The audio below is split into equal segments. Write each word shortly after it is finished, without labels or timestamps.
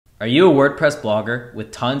Are you a WordPress blogger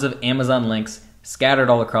with tons of Amazon links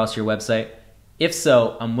scattered all across your website? If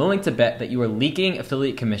so, I'm willing to bet that you are leaking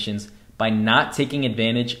affiliate commissions by not taking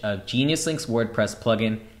advantage of Geniuslink's WordPress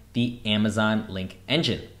plugin, the Amazon Link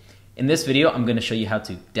Engine. In this video, I'm going to show you how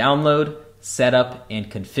to download, set up,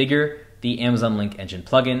 and configure the Amazon Link Engine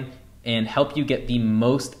plugin and help you get the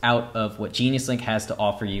most out of what Geniuslink has to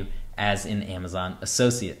offer you as an Amazon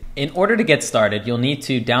associate. In order to get started, you'll need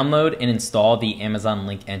to download and install the Amazon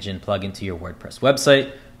Link Engine plugin to your WordPress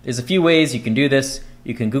website. There's a few ways you can do this.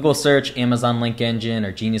 You can Google search Amazon Link Engine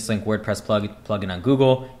or Geniuslink WordPress plugin on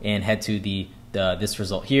Google and head to this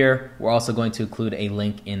result here. We're also going to include a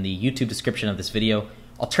link in the YouTube description of this video.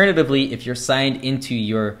 Alternatively, if you're signed into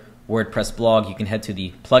your WordPress blog, you can head to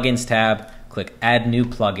the Plugins tab, click Add New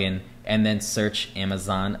Plugin, and then search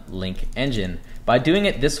Amazon Link Engine. By doing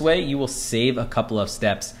it this way, you will save a couple of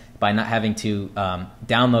steps by not having to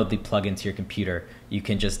download the plugin to your computer. You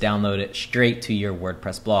can just download it straight to your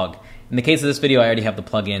WordPress blog. In the case of this video, I already have the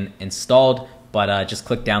plugin installed, but just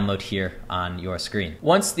click download here on your screen.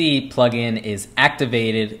 Once the plugin is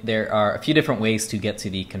activated, there are a few different ways to get to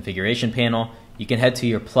the configuration panel. You can head to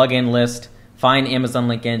your plugin list, find Amazon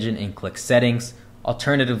Link Engine, and click Settings.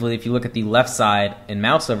 Alternatively, if you look at the left side and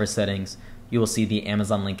mouse over Settings, you will see the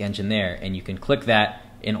Amazon Link Engine there, and you can click that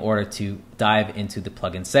in order to dive into the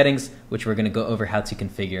plugin settings, which we're going to go over how to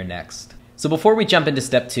configure next. So before we jump into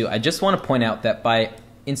step 2, I just want to point out that by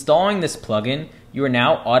installing this plugin, you are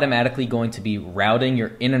now automatically going to be routing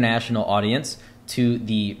your international audience to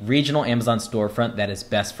the regional Amazon storefront that is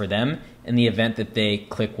best for them in the event that they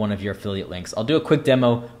click one of your affiliate links. I'll do a quick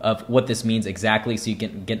demo of what this means exactly so you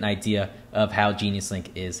can get an idea of how Geniuslink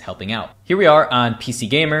is helping out. Here we are on PC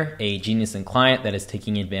Gamer, a Geniuslink client that is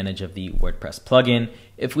taking advantage of the WordPress plugin.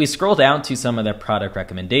 If we scroll down to some of their product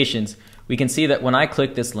recommendations, we can see that when I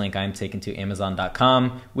click this link, I'm taken to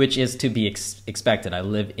Amazon.com, which is to be expected. I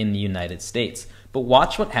live in the United States. But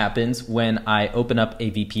watch what happens when I open up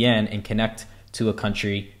a VPN and connect to a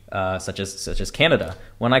country such as Canada.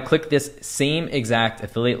 When I click this same exact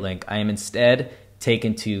affiliate link, I am instead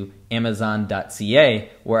taken to Amazon.ca,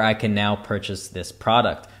 where I can now purchase this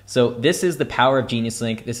product. So this is the power of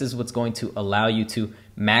Geniuslink. This is what's going to allow you to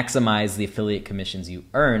maximize the affiliate commissions you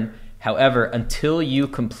earn. However, until you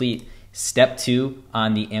complete step 2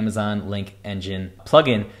 on the Amazon Link Engine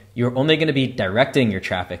plugin, you're only going to be directing your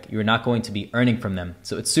traffic. You're not going to be earning from them.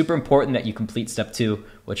 So it's super important that you complete step 2,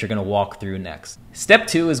 which you're going to walk through next. Step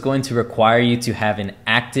 2 is going to require you to have an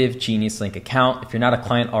active Geniuslink account. If you're not a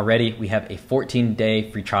client already, we have a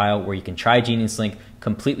 14-day free trial where you can try Geniuslink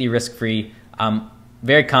completely risk-free. I'm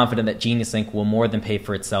very confident that Geniuslink will more than pay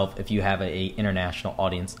for itself if you have an international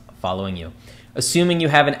audience following you. Assuming you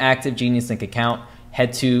have an active Geniuslink account,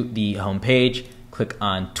 head to the home page, click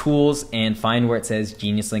on Tools, and find where it says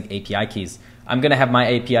Geniuslink API keys. I'm going to have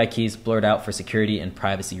my API keys blurred out for security and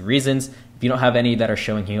privacy reasons. If you don't have any that are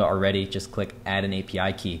showing here already, just click Add an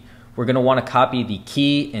API key. We're going to want to copy the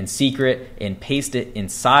key and secret and paste it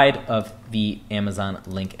inside of the Amazon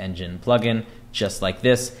Link Engine plugin, just like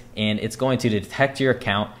this, and it's going to detect your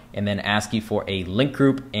account and then ask you for a link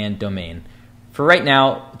group and domain. For right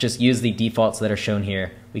now, just use the defaults that are shown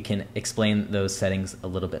here. We can explain those settings a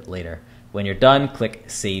little bit later. When you're done, click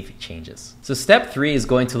Save Changes. So step 3 is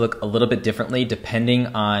going to look a little bit differently depending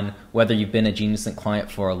on whether you've been a Geniuslink client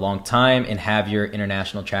for a long time and have your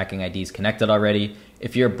international tracking IDs connected already.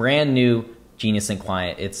 If you're a brand new Geniuslink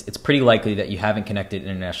client, it's pretty likely that you haven't connected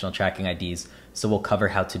international tracking IDs, so we'll cover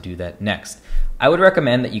how to do that next. I would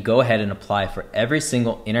recommend that you go ahead and apply for every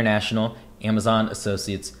single international Amazon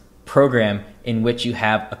Associates program in which you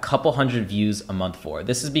have a couple hundred views a month for.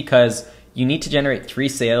 This is because you need to generate 3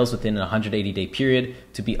 sales within a 180-day period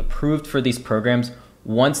to be approved for these programs.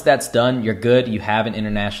 Once that's done, you're good. You have an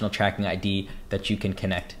international tracking ID that you can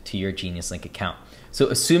connect to your Geniuslink account. So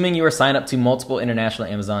assuming you are signed up to multiple international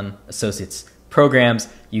Amazon Associates programs,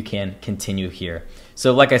 you can continue here.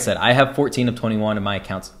 So like I said, I have 14 of 21 of my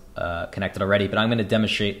accounts connected already, but I'm going to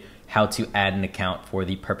demonstrate how to add an account for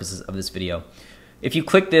the purposes of this video. If you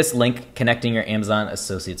click this link connecting your Amazon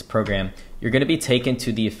Associates program, you're going to be taken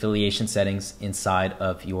to the affiliation settings inside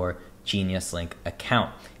of your Geniuslink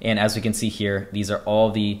account. And as we can see here, these are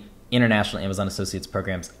all the international Amazon Associates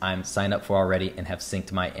programs I'm signed up for already and have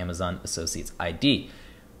synced my Amazon Associates ID.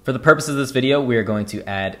 For the purpose of this video, we are going to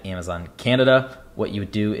add Amazon Canada. What you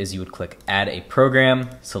would do is you would click Add a Program,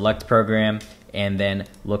 select Program, and then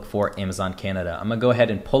look for Amazon Canada. I'm going to go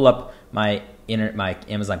ahead and pull up my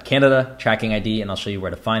Amazon Canada tracking ID, and I'll show you where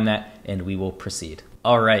to find that, and we will proceed.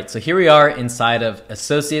 All right, so here we are inside of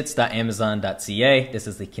associates.amazon.ca. This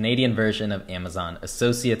is the Canadian version of Amazon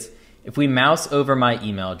Associates. If we mouse over my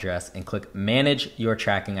email address and click Manage Your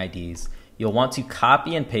Tracking IDs, you'll want to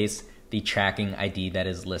copy and paste the tracking ID that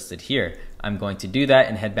is listed here. I'm going to do that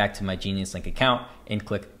and head back to my Geniuslink account and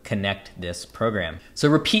click Connect This Program. So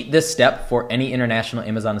repeat this step for any international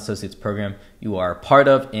Amazon Associates program you are a part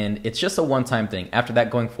of, and it's just a one-time thing. After that,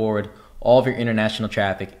 going forward, all of your international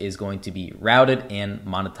traffic is going to be routed and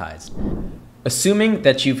monetized. Assuming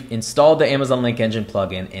that you've installed the Amazon Link Engine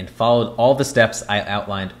plugin and followed all the steps I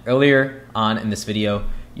outlined earlier on in this video,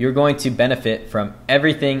 you're going to benefit from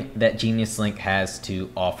everything that Geniuslink has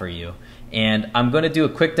to offer you. And I'm going to do a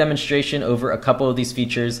quick demonstration over a couple of these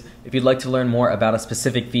features. If you'd like to learn more about a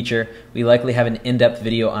specific feature, we likely have an in-depth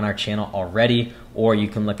video on our channel already, or you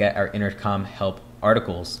can look at our Intercom help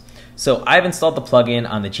articles. So I've installed the plugin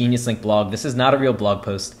on the Geniuslink blog. This is not a real blog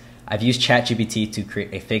post. I've used ChatGPT to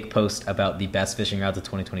create a fake post about the best fishing routes of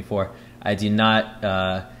 2024. I do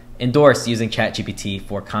not endorse using ChatGPT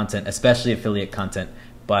for content, especially affiliate content,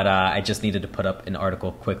 but I just needed to put up an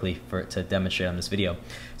article quickly to demonstrate on this video.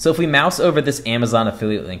 So if we mouse over this Amazon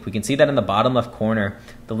affiliate link, we can see that in the bottom left corner,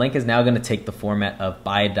 the link is now going to take the format of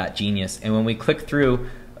buy.genius. And when we click through,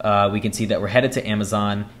 we can see that we're headed to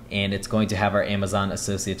Amazon, and it's going to have our Amazon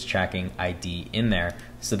Associates Tracking ID in there.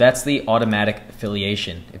 So that's the automatic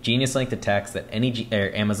affiliation. If Geniuslink detects that any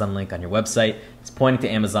Amazon link on your website is pointing to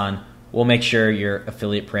Amazon, we'll make sure your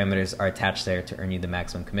affiliate parameters are attached there to earn you the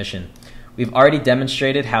maximum commission. We've already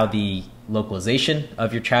demonstrated how the localization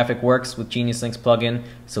of your traffic works with Geniuslink's plugin,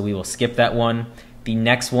 so we will skip that one. The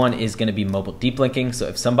next one is going to be mobile deep linking. So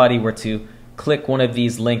if somebody were to click one of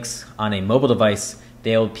these links on a mobile device,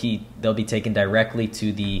 they'll be taken directly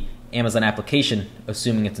to the Amazon application,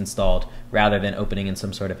 assuming it's installed, rather than opening in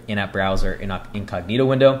some sort of in-app browser incognito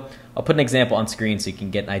window. I'll put an example on screen so you can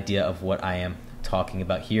get an idea of what I am talking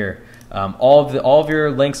about here. All of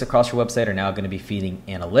your links across your website are now going to be feeding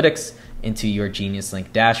analytics into your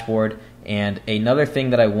Geniuslink dashboard. And another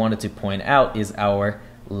thing that I wanted to point out is our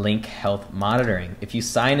link health monitoring. If you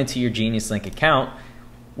sign into your Geniuslink account,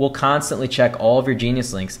 we'll constantly check all of your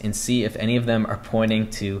Genius links and see if any of them are pointing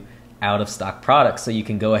to out-of-stock products, so you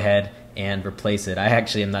can go ahead and replace it. I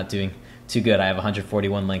actually am not doing too good. I have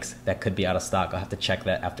 141 links that could be out of stock. I'll have to check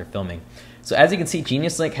that after filming. So as you can see,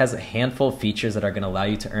 Geniuslink has a handful of features that are going to allow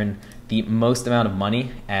you to earn the most amount of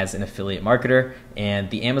money as an affiliate marketer, and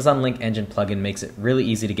the Amazon Link Engine plugin makes it really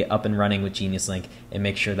easy to get up and running with Geniuslink and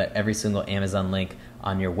make sure that every single Amazon link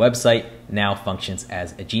on your website now functions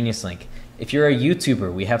as a Geniuslink. If you're a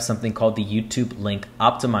YouTuber, we have something called the YouTube Link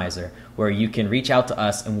Optimizer, where you can reach out to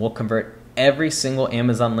us and we'll convert every single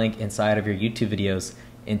Amazon link inside of your YouTube videos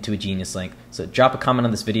into a Geniuslink. So drop a comment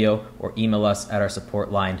on this video or email us at our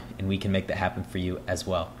support line and we can make that happen for you as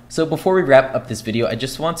well. So before we wrap up this video, I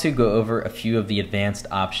just want to go over a few of the advanced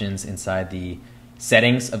options inside the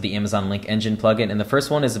settings of the Amazon Link Engine plugin. And the first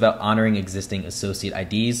one is about honoring existing associate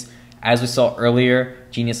IDs. As we saw earlier,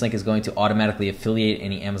 Geniuslink is going to automatically affiliate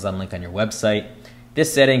any Amazon link on your website.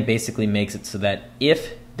 This setting basically makes it so that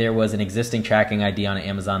if there was an existing tracking ID on an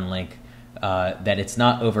Amazon link, that it's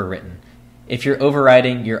not overwritten. If you're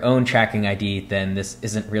overriding your own tracking ID, then this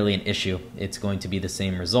isn't really an issue. It's going to be the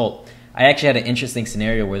same result. I actually had an interesting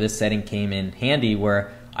scenario where this setting came in handy,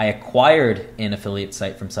 where I acquired an affiliate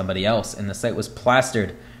site from somebody else and the site was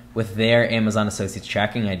plastered with their Amazon Associates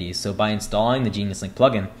tracking IDs. So by installing the Geniuslink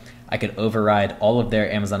plugin, I could override all of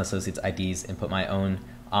their Amazon Associates IDs and put my own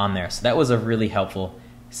on there. So that was a really helpful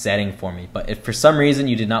setting for me. But if for some reason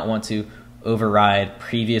you did not want to override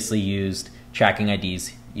previously used tracking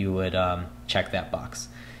IDs, you would check that box.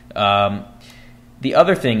 The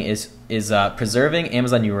other thing is preserving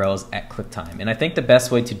Amazon URLs at QuickTime. And I think the best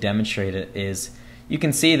way to demonstrate it is you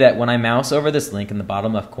can see that when I mouse over this link in the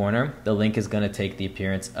bottom left corner, the link is going to take the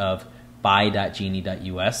appearance of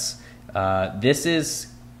buy.genie.us. This is,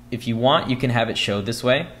 if you want, you can have it show this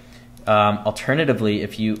way. Alternatively,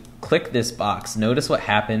 if you click this box, notice what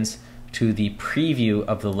happens to the preview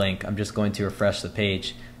of the link. I'm just going to refresh the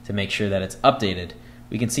page to make sure that it's updated.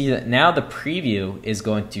 We can see that now the preview is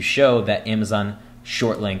going to show that Amazon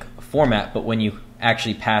short link format, but when you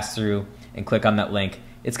actually pass through and click on that link,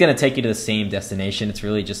 it's going to take you to the same destination. It's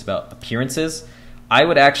really just about appearances. I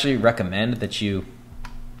would actually recommend that you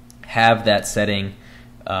have that setting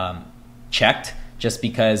checked, just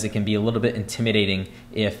because it can be a little bit intimidating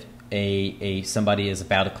if somebody is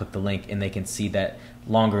about to click the link and they can see that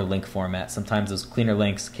longer link format. Sometimes those cleaner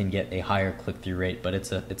links can get a higher click-through rate, but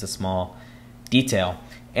it's a small detail.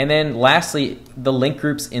 And then lastly, the link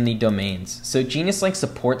groups in the domains. So Geniuslink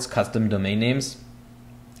supports custom domain names.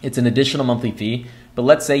 It's an additional monthly fee, but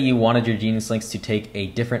let's say you wanted your Geniuslinks to take a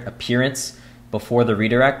different appearance before the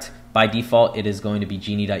redirect. By default, it is going to be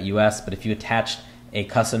genie.us, but if you attached a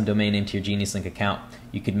custom domain name to your Geniuslink account,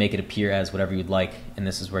 you could make it appear as whatever you'd like, and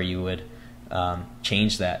this is where you would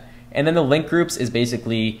change that. And then the link groups is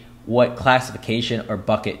basically what classification or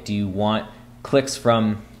bucket do you want clicks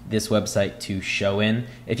from this website to show in.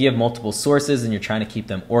 If you have multiple sources and you're trying to keep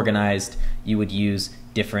them organized, you would use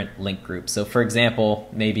different link groups. So for example,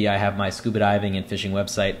 maybe I have my scuba diving and fishing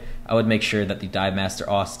website. I would make sure that the Dive Master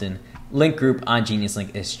Austin link group on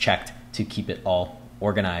Geniuslink is checked to keep it all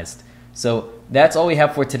organized. So that's all we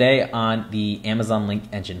have for today on the Amazon Link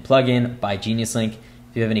Engine plugin by Geniuslink.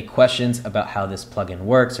 If you have any questions about how this plugin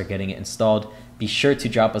works or getting it installed, be sure to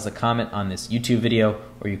drop us a comment on this YouTube video,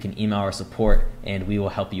 or you can email our support and we will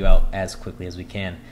help you out as quickly as we can.